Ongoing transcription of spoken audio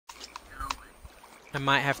I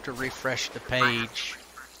might have to refresh the page.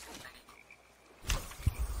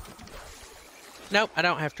 Nope, I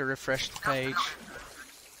don't have to refresh the page.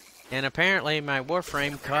 And apparently my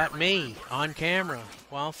Warframe caught me on camera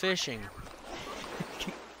while fishing.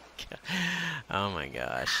 Oh my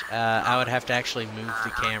gosh. I would have to actually move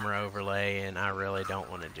the camera overlay, and I really don't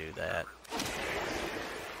want to do that.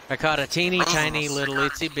 I caught a teeny tiny little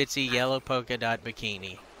itsy bitsy yellow polka dot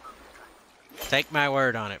bikini. Take my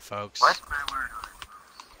word on it, folks. What?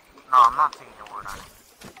 No, I'm not taking your word on it.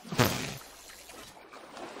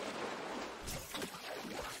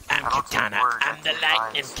 I'm Katana. I'm the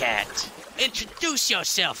lightning cat. Introduce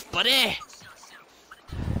yourself, buddy.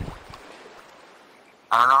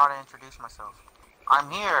 I don't know how to introduce myself.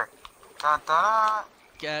 I'm here. Da, da,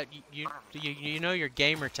 da. You know your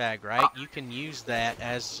gamer tag, right? You can use that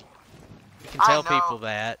as... You can tell people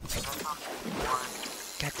that.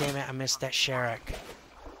 God damn it, I missed that Sherrick.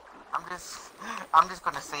 I'm just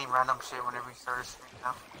gonna say random shit whenever you start a stream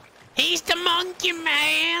now. He's the monkey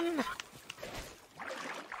man!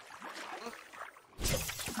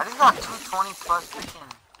 I just got 220 plus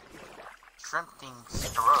freaking shrimp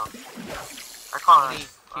things to rub. I call it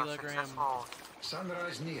kilograms.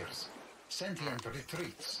 Sunrise nears. Sentient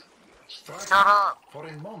retreats. Strike Shut up! For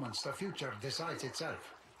in moments the future decides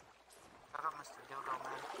itself. Shut up, Mr. Dildo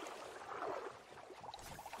Man.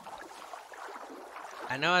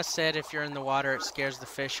 I know I said if you're in the water it scares the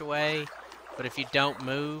fish away, but if you don't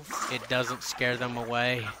move, it doesn't scare them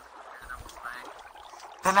away.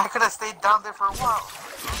 Then I could have stayed down there for a while.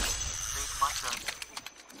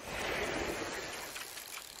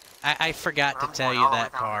 I forgot to tell you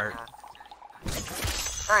that part.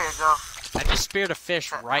 There you go. I just speared a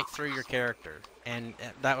fish right through your character, and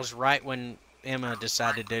that was right when Emma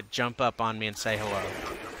decided to jump up on me and say hello.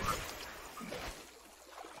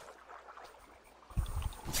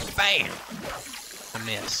 Bam! I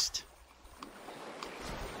missed.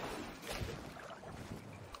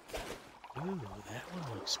 Ooh, that one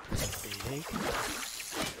looks pretty big.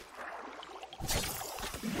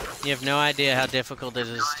 You have no idea how difficult it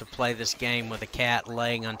is to play this game with a cat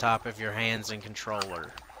laying on top of your hands and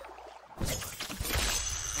controller.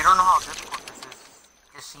 You don't know how difficult this is.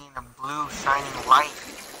 You're seeing a blue shining light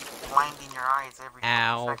blinding your eyes every 2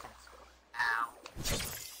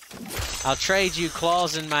 seconds. I'll trade you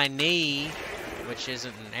claws in my knee, which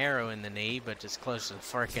isn't an arrow in the knee, but it's close to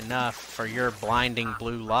fork enough for your blinding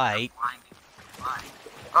blue light.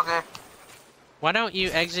 Okay. Why don't you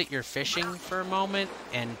exit your fishing for a moment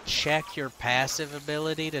and check your passive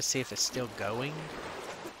ability to see if it's still going?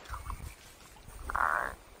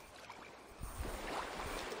 Alright.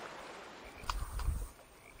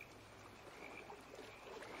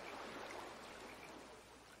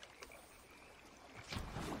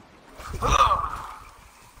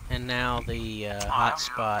 And now the hot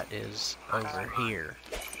spot is over here.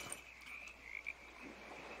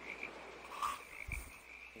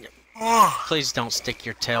 Please don't stick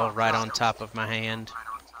your tail right on top of my hand.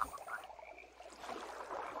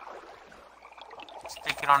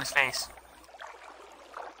 Stick it on his face.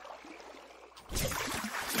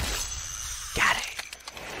 Got it.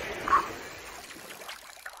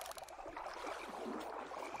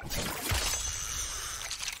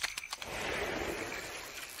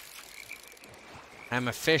 I'm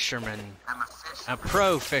a fisherman. A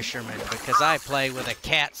pro fisherman, because I play with a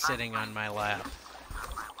cat sitting on my lap.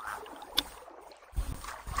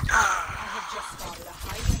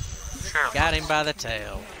 Got him by the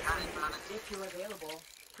tail.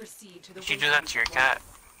 Did you do that to your cat?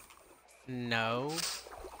 No.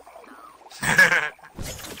 I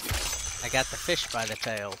got the fish by the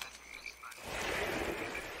tail.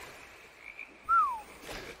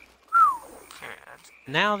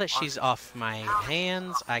 Now that she's off my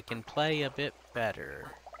hands, I can play a bit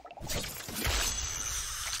better.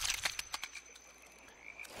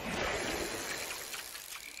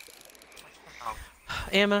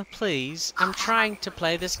 Emma, please. I'm trying to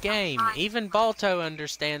play this game. Even Balto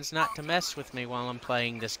understands not to mess with me while I'm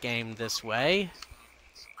playing this game this way.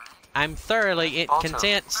 I'm thoroughly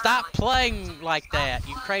content. Stop playing like that,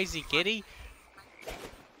 you crazy kitty.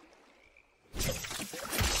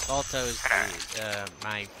 Balto is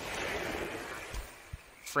my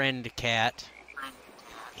friend cat.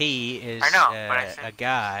 He is a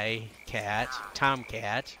guy cat,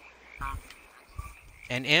 tomcat.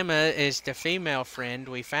 And Emma is the female friend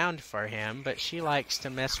we found for him, but she likes to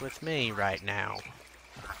mess with me right now.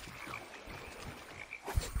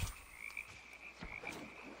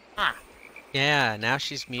 Huh. Yeah, now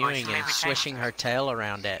she's mewing and swishing her tail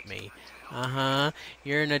around at me. Uh-huh.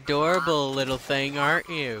 You're an adorable little thing, aren't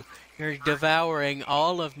you? You're devouring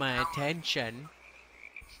all of my attention.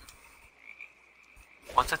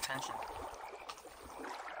 What's attention?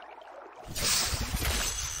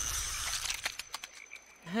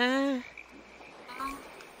 Huh?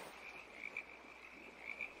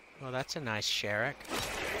 Well, that's a nice Sherrick.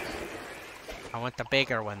 I want the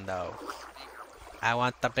bigger one, though. I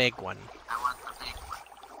want the big one.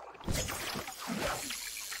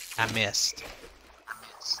 I missed.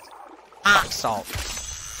 Fuck salt.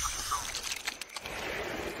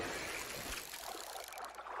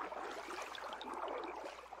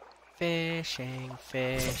 Fishing,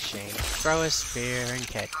 fishing. Throw a spear and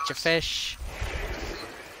catch a fish.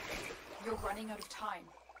 You're running out of time.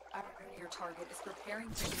 Your target is preparing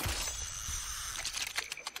to leave.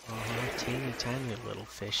 Oh, teeny tiny little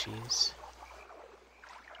fishies.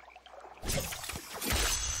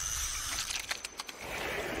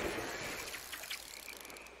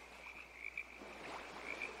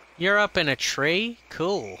 You're up in a tree?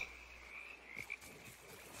 Cool.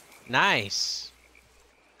 Nice.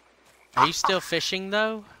 Are you still fishing,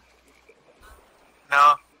 though?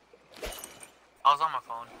 No. I was on my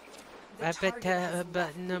phone. I bet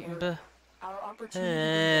Our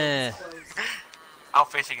opportunity I'll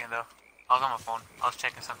fish again though. I was on my phone. I was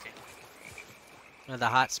checking something. the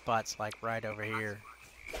hot spot's like right over here.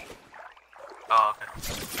 Oh, okay.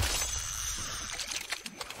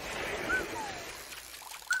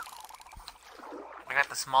 I got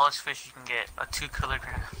the smallest fish you can get, a 2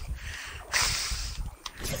 kilogram.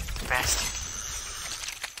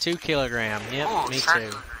 Best. 2 kilogram. Yep, Ooh, me shark.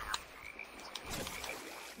 too.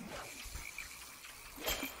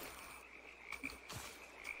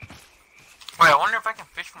 Wait, I wonder if I can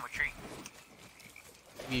fish from a tree.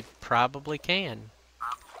 You probably can.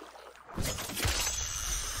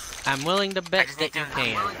 I'm willing to bet that you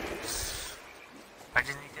can. I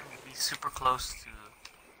just need them to be super close to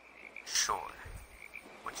shore,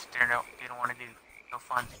 which they don't want to do. No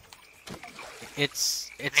fun.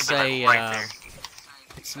 It's Maybe like right there.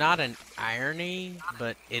 it's not an irony,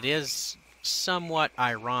 but it is somewhat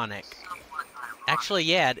ironic. Actually,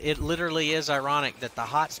 yeah, it literally is ironic that the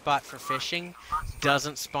hot spot for fishing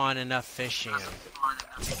doesn't spawn enough fish in.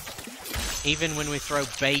 Even when we throw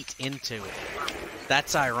bait into it.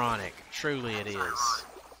 That's ironic. Truly it is.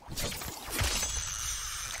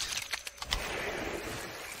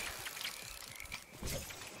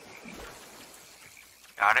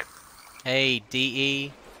 Got it. Hey,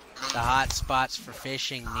 DE, the hot spots for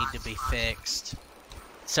fishing need to be fixed.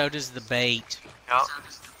 So does the bait. Yup.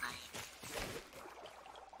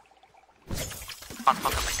 Pop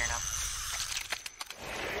up here now.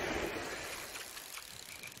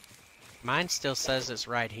 Mine still says it's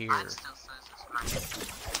right here.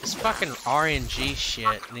 This fucking RNG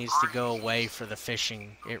shit needs to go away for the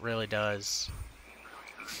fishing. It really does.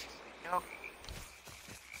 Yup.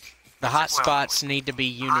 The hot spots need to be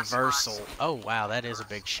universal. Oh wow, that is a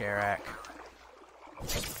big Sherrick.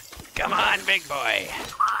 Come on, big boy.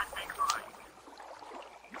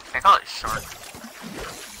 They call it shark.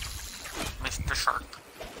 Mr. Shark.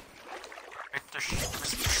 Mr.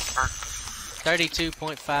 Shark.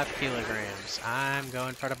 32.5 kilograms. I'm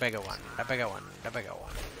going for the bigger one. The bigger one. The bigger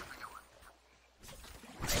one.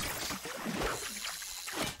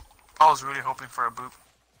 I was really hoping for a boop.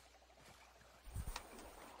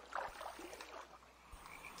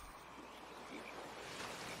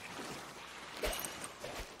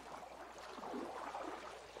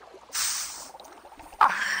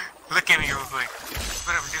 Look at me real quick.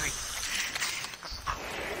 What I'm doing.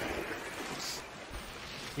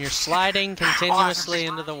 You're sliding continuously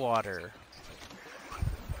into the water.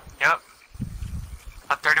 Yep.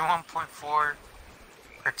 A 31.4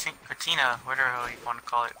 Cortina, whatever the hell you want to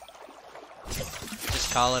call it.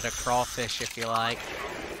 Just call it a crawfish if you like.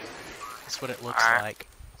 That's what it looks like.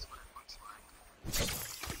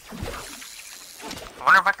 I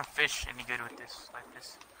wonder if I can fish any good with this, like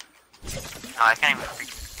this. No, I can't even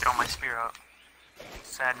throw my spear up.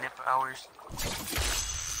 Sad nip hours.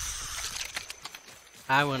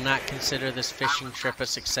 I will not consider this fishing trip a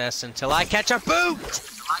success until I catch a boot!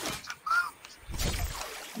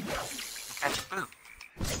 Catch a boot.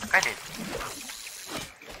 I did.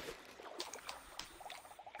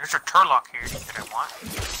 There's a turlock here that I want.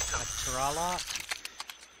 A Turlock?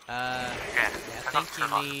 Yeah, I think you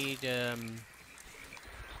need,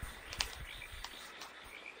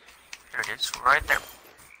 there it is, right there.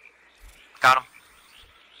 Got him.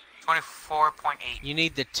 24.8. you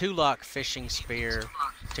need the Turlock fishing spear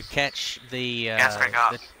to catch the, that's what I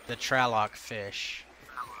got. the Tralock fish.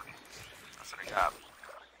 That's what I got.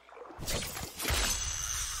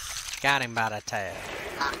 Got him by the tail.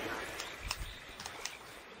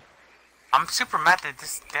 I'm super mad that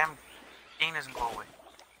this damn thing doesn't go away.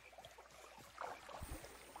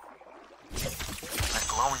 Like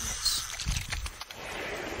glowiness.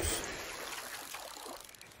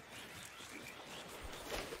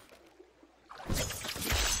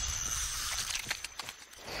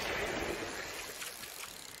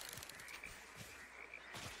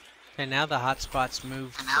 And now the hotspots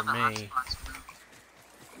moved for me.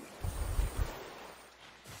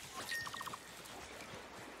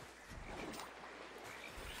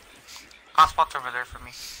 Hotspot's over there for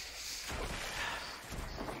me.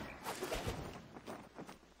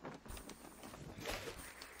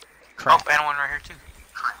 Crap. Oh, and one right here too.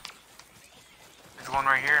 There's one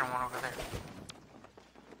right here and one over there.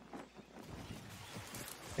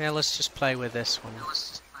 Yeah, let's just play with this one.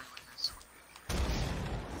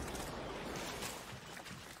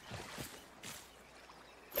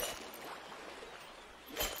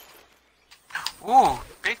 Ooh,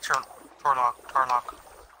 big Torlock.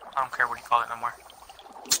 I don't care what you call it no more.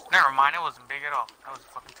 Never mind, it wasn't big at all. That was a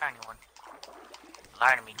fucking tiny one.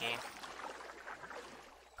 Lie to me, game.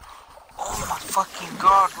 Oh my fucking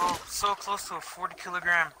god, bro. So close to a 40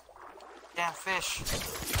 kilogram damn fish.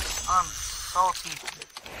 I'm salty.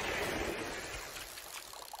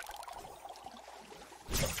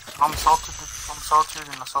 I'm salted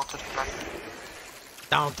and assaulted back.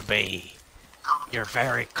 Don't be. You're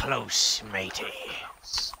very close, matey.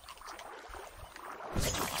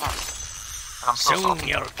 I'm so Soon salty.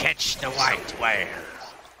 you'll catch the white whale.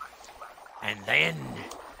 And then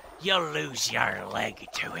you'll lose your leg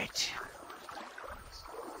to it.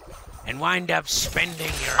 And wind up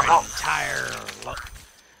spending your entire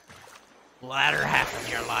latter half of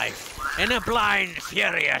your life in a blind,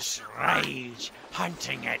 furious rage,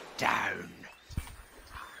 hunting it down.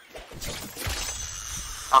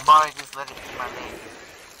 How about I just let it be my name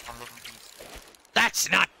and live in peace? That's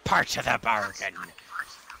not part of the bargain.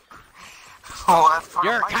 Oh, that's part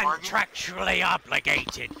You're of my bargain. contractually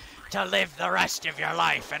obligated to live the rest of your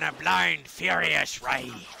life in a blind, furious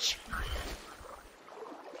rage.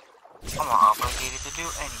 I'm not obligated to do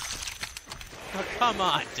anything. Oh, come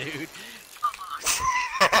on, dude.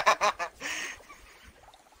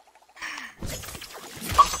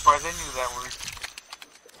 I'm surprised I knew that word.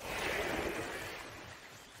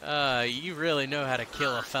 You really know how to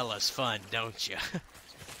kill a fella's fun, don't you?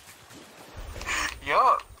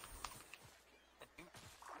 Yup.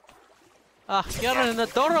 Ah, you're an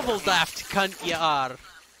adorable daft cunt, you are.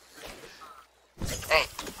 Hey.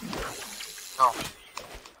 No.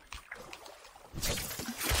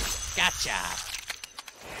 Gotcha.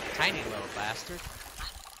 Tiny little bastard.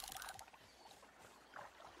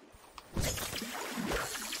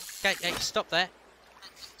 Hey, stop that.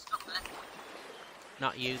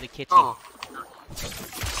 Not you, the kitty. Oh.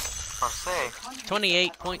 I say.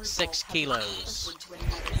 28.6 kilos.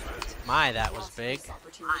 My, that was big.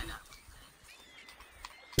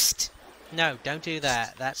 Psst. No, don't do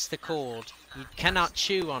that. That's the cord. You cannot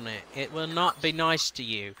chew on it. It will not be nice to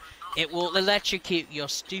you. It will electrocute your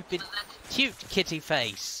stupid, cute kitty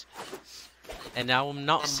face. And I will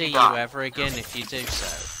not see you ever again if you do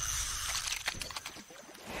so.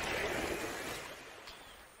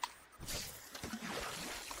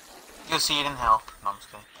 You'll see it in hell. No, I'm just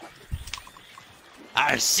kidding.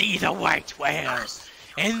 I'll see the white whale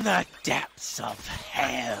in the depths of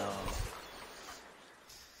hell.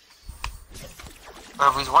 But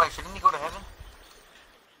if he's white, shouldn't he go to heaven?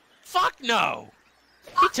 Fuck no!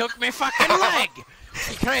 He took my fucking leg!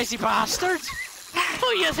 You crazy bastard! Who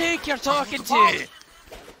you think you're talking to?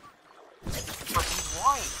 But he's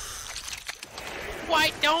white.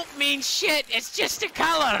 White don't mean shit, it's just a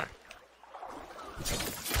color!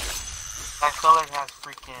 That color has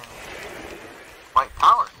freaking white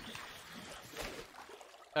power.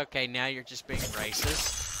 Okay, now you're just being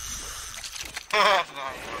racist.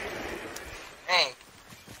 Hey.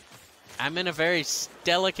 I'm in a very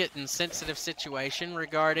delicate and sensitive situation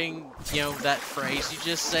regarding, you know, that phrase you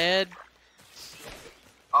just said.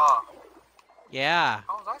 Oh. Yeah.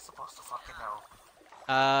 How was I supposed to fucking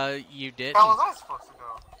know? You didn't. How was I supposed to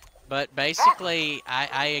know? But basically,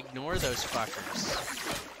 I ignore those fuckers.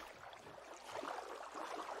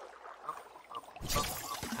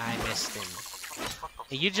 I missed him.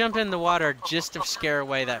 You jumped in the water just to scare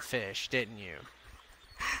away that fish, didn't you?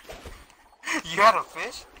 You had a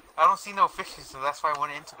fish? I don't see no fishes, so that's why I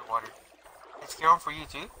went into the water. It's scaring for you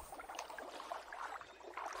too?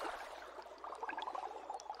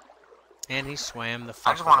 And he swam the I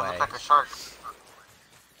fuck just want to away. look like a shark.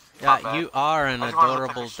 Yeah, you are an I just wanna look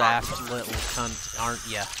adorable, like a shark. daft little cunt, aren't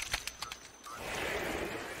ya?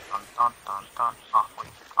 Dun, dun, dun, dun. Oh,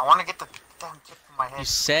 wait. I want to get the damn tip of my head. You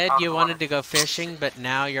said out of you the wanted water. to go fishing, but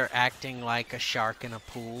now you're acting like a shark in a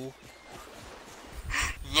pool.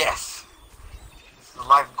 Yes. The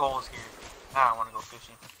life goal is here. Now I want to go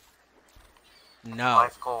fishing. No.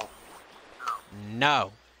 Life goal.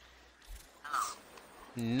 No.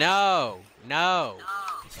 No. No.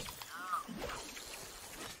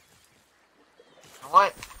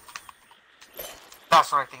 What?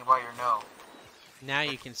 That's what I think about your no. Now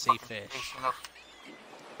you can see fish.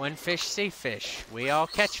 When fish see fish, we all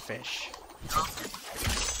catch fish.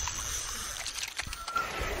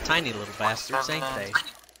 Tiny little bastards, ain't they?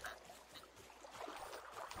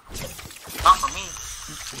 Not for me.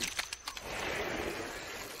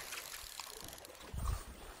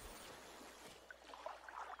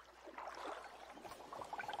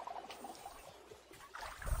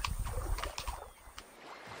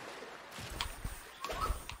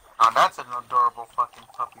 Oh, that's an adorable fucking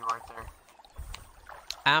puppy right there.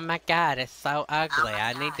 Oh my god, it's so ugly.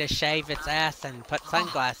 I need to shave its ass and put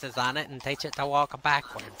sunglasses on it and teach it to walk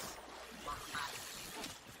backwards.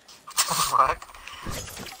 What?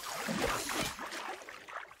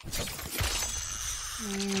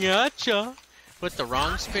 Gotcha. With the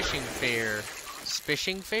wrong spishing fear.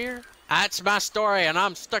 Spishing fear? That's my story and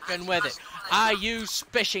I'm sticking with it. I use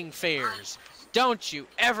spishing fears. Don't you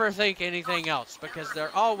ever think anything else, because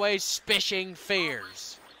they're always spishing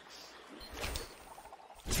fears.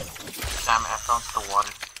 Damn it, I fell into the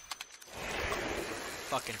water.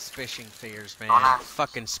 Fucking spishing fears, man. Oh, nice.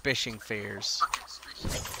 Fucking spishing fears.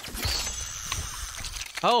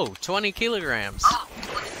 Oh, 20 kilograms.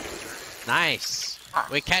 Nice.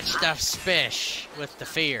 We catch the spish with the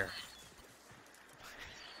fear.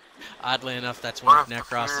 Oddly enough, that's one of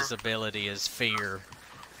Necros's ability is fear.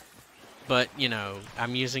 But, you know,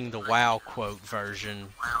 I'm using the WoW quote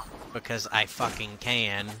version because I fucking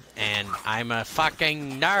can, and I'm a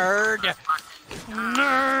fucking nerd!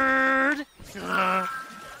 Nerd!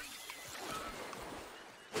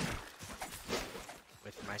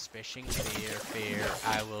 With my spishing fear,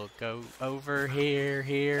 I will go over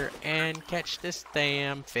here, and catch this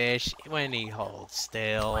damn fish when he holds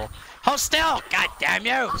still. Hold still! God damn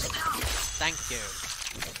you! Thank you.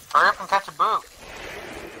 Hurry up and catch a boot.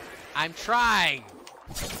 I'm trying.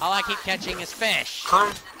 All I keep catching is fish. Oh,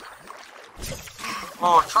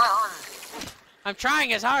 try harder. I'm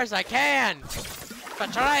trying as hard as I can. If I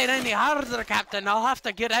try it any harder, Captain, I'll have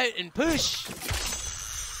to get out and push.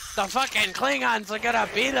 The fucking Klingons are gonna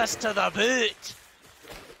beat us to the boot.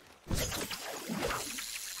 Did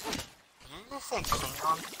you just say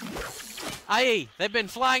Klingon? Aye, they've been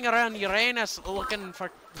flying around Uranus looking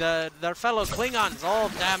for their fellow Klingons all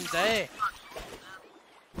damn day.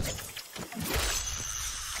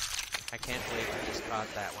 I can't believe I just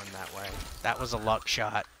caught that one that way. That was a luck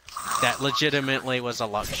shot. That legitimately was a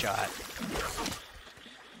luck shot.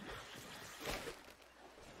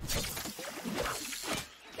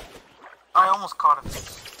 I almost caught a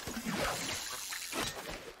fish.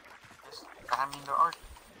 I mean, there are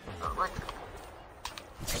right there.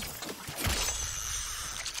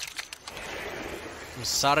 I'm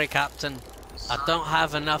sorry, Captain. I don't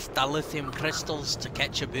have enough dilithium crystals to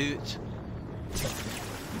catch a boot.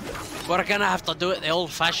 We're gonna have to do it the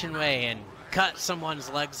old-fashioned way and cut someone's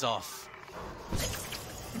legs off.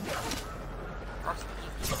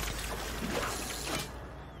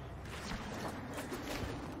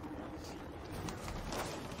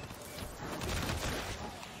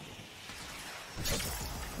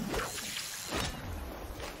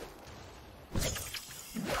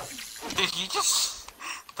 Did you just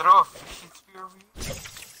throw a fishing spear over you?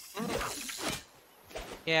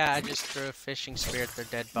 Yeah, I just threw a fishing spear at their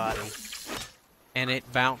dead body. And it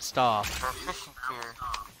bounced off. A fishing spear.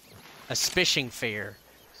 A spishing fear.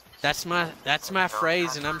 That's my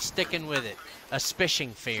phrase and I'm sticking with it. A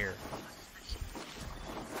spishing fear.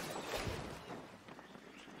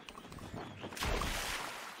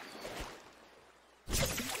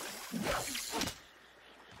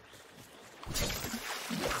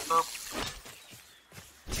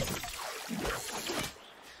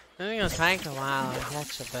 I think it'll take a while to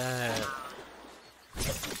catch a bird.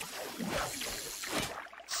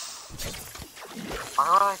 Why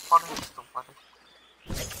are they falling into the water?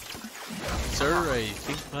 Sir, I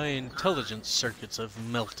think my intelligence circuits have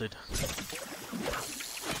melted.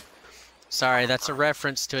 Sorry, that's a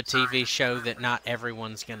reference to a TV show that not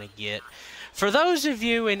everyone's gonna get. For those of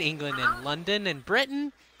you in England and London and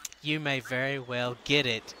Britain, you may very well get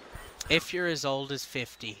it. If you're as old as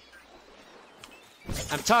 50.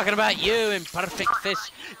 I'm talking about you, imperfect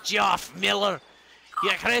fish, Geoff Miller.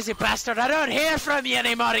 You crazy bastard, I don't hear from you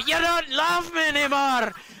anymore. You don't love me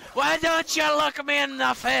anymore. Why don't you look me in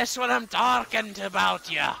the face when I'm talking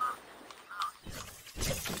about you? Are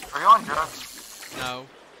you on drugs? No.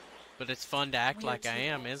 But it's fun to act like I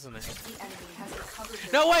am, isn't it? The enemy has recovered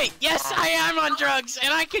their No, wait! Yes, I am on drugs,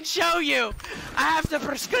 and I can show you! I have the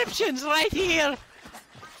prescriptions right here!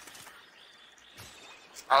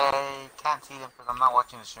 I can't see them because I'm not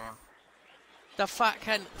watching the stream. The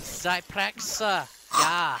fucking Zyprexa.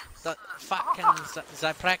 Yeah, the fucking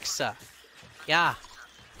Zyprexa. Yeah.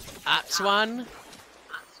 That's one.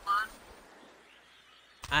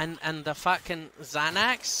 And the fucking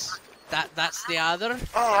Xanax. That's the other. Hey,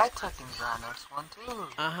 I took the Xanax one too.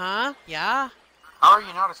 Uh-huh, yeah. How are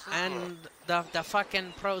you not asleep And yet? the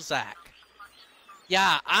fucking Prozac.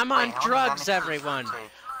 Yeah, I'm Wait, on how many drugs, Xanax did you everyone. take?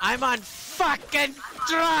 I'm on fucking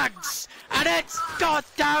drugs! And it's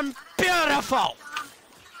goddamn beautiful!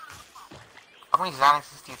 How many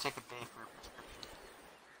Xanaxes do you take a day for a prescription?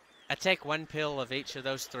 I take one pill of each of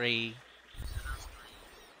those three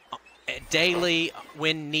daily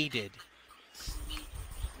when needed.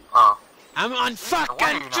 Oh. I'm on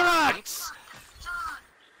fucking drugs!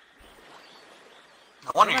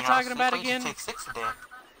 No wonder What am I you're not talking asleep. about Why don't you again? take 6 a day.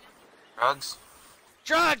 Drugs.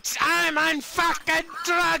 Drugs! I'm on fucking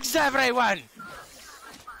drugs, everyone!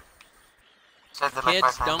 Said that like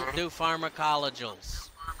Kids, 5 times don't already. do pharmacologicals.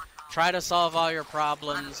 Try to solve all your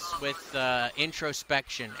problems with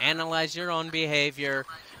introspection. Analyze your own behavior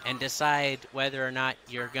and decide whether or not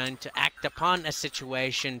you're going to act upon a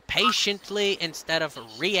situation patiently instead of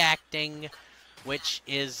reacting, which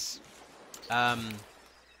is,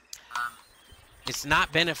 it's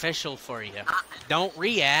not beneficial for you. Don't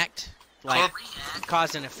react like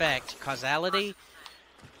cause and effect, causality.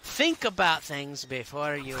 Think about things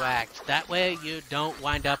before you act. That way you don't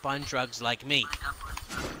wind up on drugs like me.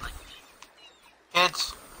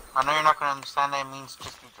 Kids, I know you're not going to understand that it means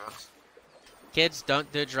just do drugs. Kids,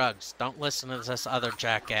 don't do drugs. Don't listen to this other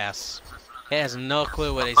jackass. He has no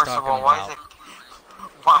clue what he's First of talking all, why about. is it...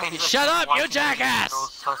 Why is Shut it up, you watching jackass!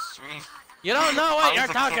 videos plus stream? You don't know Why what is you're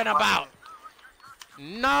the talking kid about.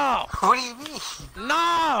 No! What do you mean?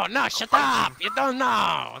 No! No, shut up! You don't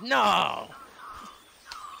know! No!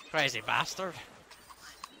 Crazy bastard.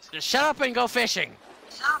 Just shut up and go fishing.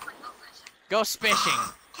 Go spishing.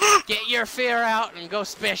 Get your fear out and go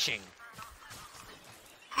spishing.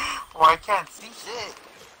 Well, I can't see shit.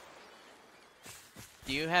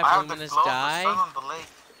 Do you I have have the luminous glow of the dye? sun on the lake.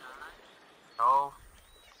 No,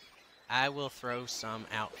 I will throw some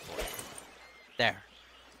out for you. There.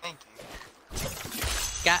 thank you.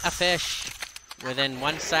 Got a fish within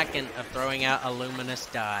 1 second of throwing out a luminous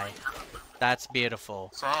dye. That's beautiful.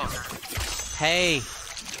 Same. Hey,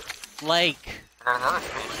 Flake, I got another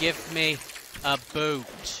fish. give me a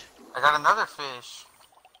boot. I got another fish.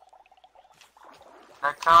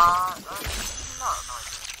 I can't... no,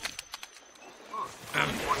 I'm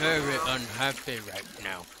very unhappy right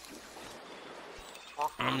now.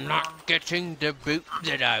 I'm not getting the boot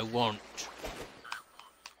that I want.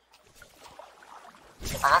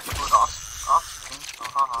 I got the boot off screen, so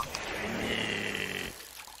haha.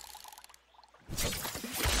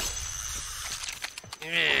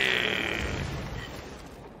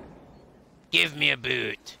 Give me a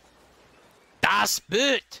boot. Das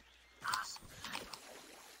Boot!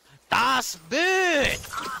 Das Boot!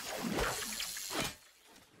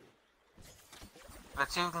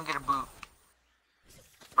 Let's see who can get a boot.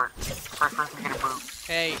 First person to get a boot.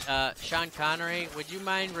 Hey, Sean Connery, would you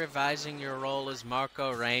mind revising your role as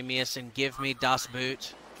Marco Ramius and give me Das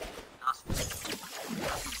Boot?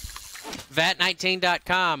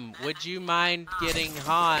 Vat19.com, would you mind getting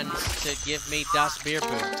Hans to give me Das Beer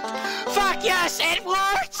Boot? Fuck yes, it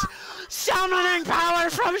worked! Summoning power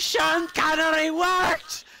from Sean Connery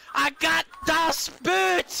worked! I got Das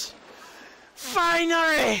Boot!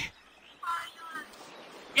 Finally!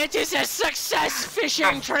 It is a success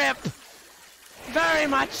fishing trip! Very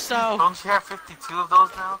much so. Don't you have 52 of those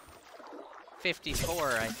now?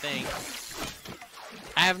 54, I think.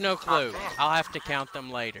 I have no clue. I'll have to count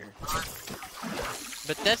them later.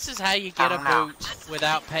 But this is how you get a boot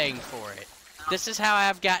without paying for it. This is how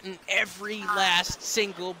I've gotten every last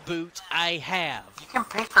single boot I have. You can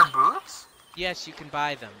pay for boots? Yes, you can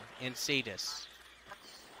buy them in Cetus.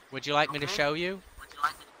 Would you like me to show you?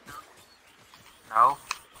 No.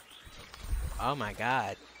 Oh my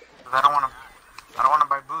god. 'Cause I don't want to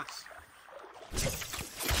buy boots.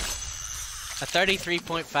 A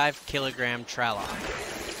 33.5 kilogram Trelloc.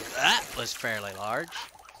 That was fairly large.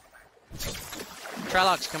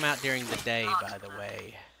 Trellocs come out during the day, by the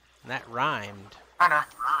way. And that rhymed. I know.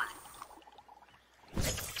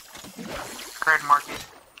 Card market.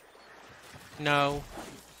 No.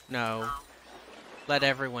 No. Let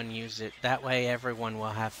everyone use it. That way everyone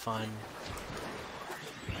will have fun.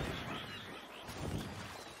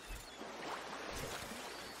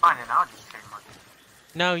 Fine, and I'll just trademark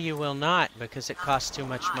it. No, you will not, because it costs too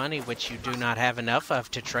much money, which you do not have enough of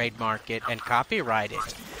to trademark it and copyright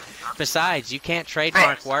it. Besides, you can't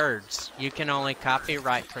trademark words. You can only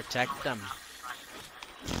copyright protect them.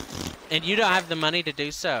 And you don't have the money to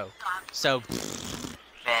do so. So,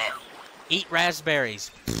 eat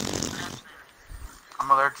raspberries. I'm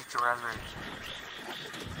allergic to raspberries.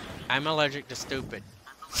 I'm allergic to stupid.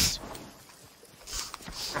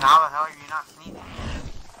 And how the hell are you not sneezing?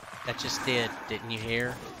 That just didn't you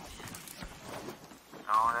hear?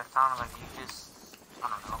 No, that sounded like you just, I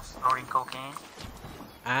don't know, snorting cocaine.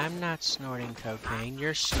 I'm not snorting cocaine.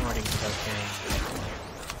 You're snorting cocaine.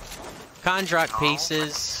 Condrock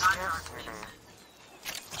pieces.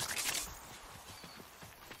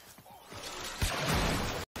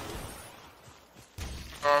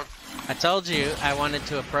 I told you I wanted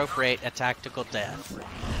to appropriate a tactical death.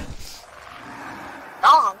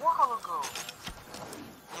 That was a while ago.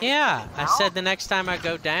 Yeah, I said the next time I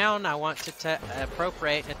go down, I want to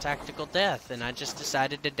appropriate a tactical death, and I just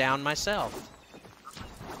decided to down myself.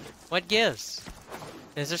 What gives?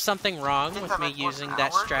 Is there something wrong with me using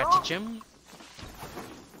that stratagem?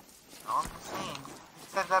 No, I'm just saying. You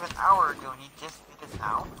said that an hour ago and you just did it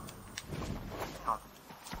now. No.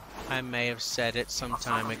 I may have said it some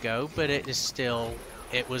time ago, but it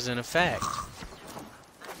was in effect.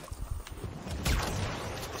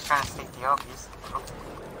 Just trying to state the obvious.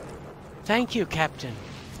 Thank you, Captain.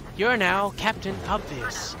 You're now Captain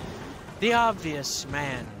Obvious. The obvious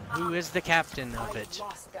man who is the captain of it.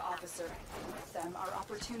 Lost the officer. Them our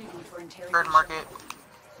opportunity for interrogation. Bird market.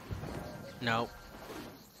 No.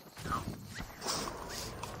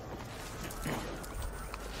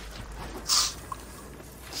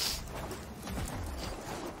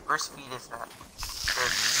 Where's speed is that?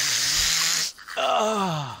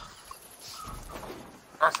 Oh.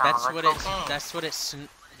 That sounds like cocaine. That's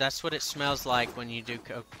what it smells like when you do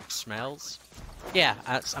smells. Yeah,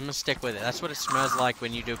 I'm gonna stick with it. That's what it smells like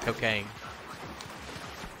when you do cocaine.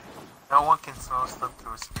 No one can smell stuff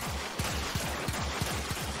through a speed.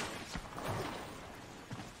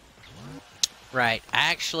 Right.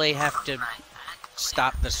 I actually have to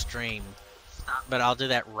stop the stream, but I'll do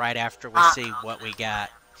that right after we see what we got.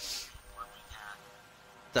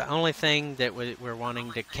 The only thing that we're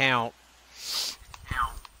wanting to count.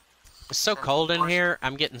 It's so cold in here,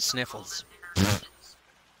 I'm getting sniffles.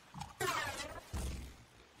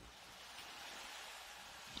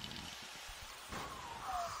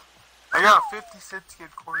 I got 50 cents to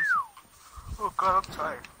get coins. Oh god, I'm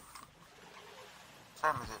tired.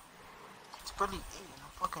 What time is it? It's pretty 8.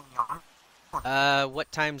 I'm fucking young.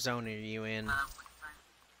 What time zone are you in?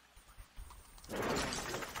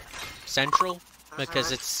 Central?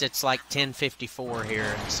 Because it's like 10:54 here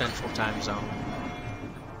in Central time zone.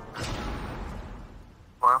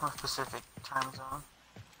 Or I'm a Pacific time zone.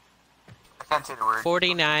 I can't say the word.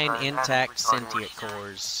 49 intact sentient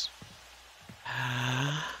cores.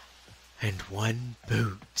 And 1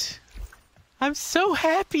 boot. I'm so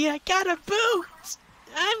happy I got a boot!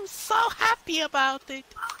 I'm so happy about it!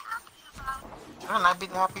 Shouldn't I be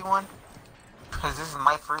the happy one? Because this is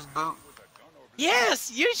my first boot.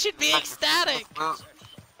 Yes, you should be ecstatic! Boot.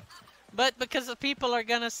 But because the people are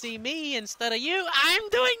gonna see me instead of you, I'm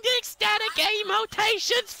doing the ecstatic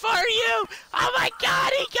emotations for you! Oh my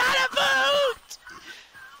god, he got a boot!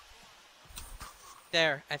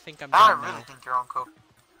 There, I think I'm done I now. really think you're on coke.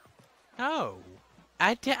 No.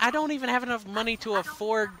 I don't even have enough money to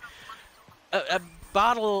afford a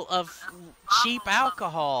bottle of cheap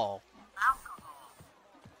alcohol.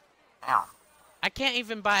 Damn. I can't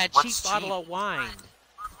even buy a cheap bottle of wine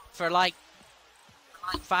for like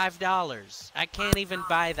 $5. I can't even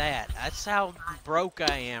buy that. That's how broke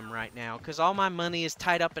I am right now, because all my money is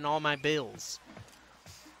tied up in all my bills.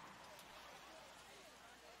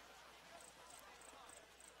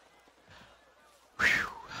 Whew.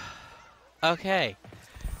 Okay.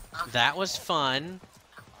 That was fun.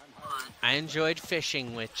 I enjoyed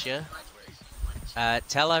fishing with you.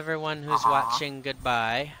 Tell everyone who's watching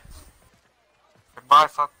goodbye. Goodbye,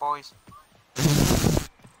 fuck boys.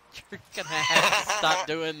 You're gonna have to stop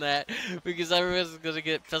doing that because everyone's gonna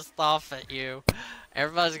get pissed off at you.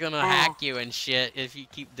 Everybody's gonna hack you and shit if you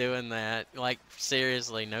keep doing that. Like,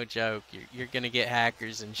 seriously, no joke. You're gonna get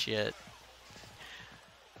hackers and shit.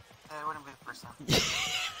 It wouldn't be the first time.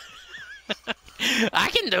 I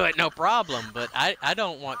can do it, no problem, but I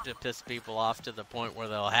don't want to piss people off to the point where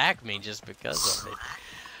they'll hack me just because of it.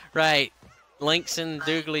 Right. Links and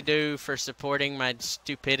doogly doo for supporting my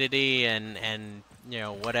stupidity and you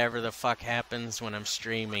know, whatever the fuck happens when I'm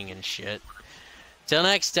streaming and shit. Till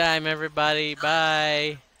next time, everybody.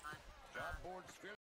 Bye.